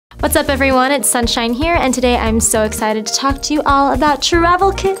What's up everyone, it's Sunshine here, and today I'm so excited to talk to you all about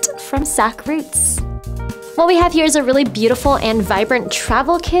Travel Kit from Sakroots. What we have here is a really beautiful and vibrant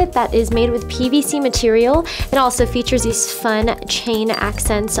travel kit that is made with PVC material. It also features these fun chain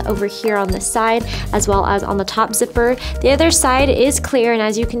accents over here on the side as well as on the top zipper. The other side is clear, and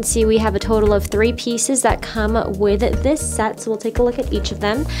as you can see we have a total of 3 pieces that come with this set, so we'll take a look at each of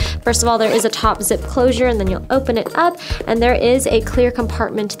them. First of all, there is a top zip closure, and then you'll open it up and there is a clear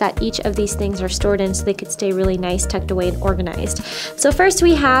compartment that each of these things are stored in so they could stay really nice, tucked away and organized. So first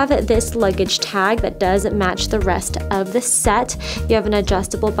we have this luggage tag that does match the rest of the set. You have an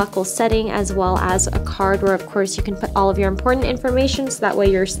adjustable buckle setting as well as a card where of course you can put all of your important information so that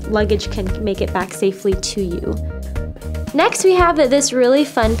way your luggage can make it back safely to you. Next we have this really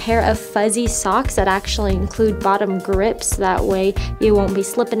fun pair of fuzzy socks that actually include bottom grips, that way you won't be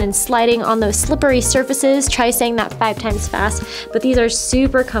slipping and sliding on those slippery surfaces. Try saying that 5 times fast, but these are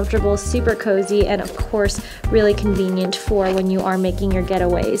super comfortable, super cozy, and of course really convenient for when you are making your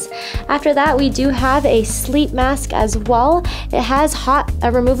getaways. After that we do have a sleep mask as well. It has a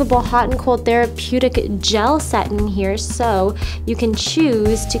removable hot and cold therapeutic gel set in here, so you can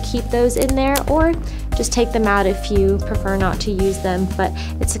choose to keep those in there or just take them out if you prefer not to use them, but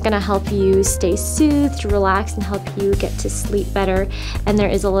it's gonna help you stay soothed, relax, and help you get to sleep better. And there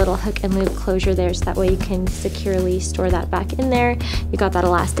is a little hook and loop closure there, so that way you can securely store that back in there. You got that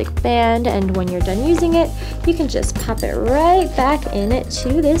elastic band, and when you're done using it, you can just pop it right back in it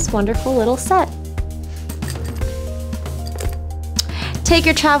to this wonderful little set. Take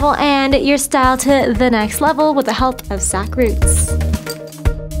your travel and your style to the next level with the help of Sakroots.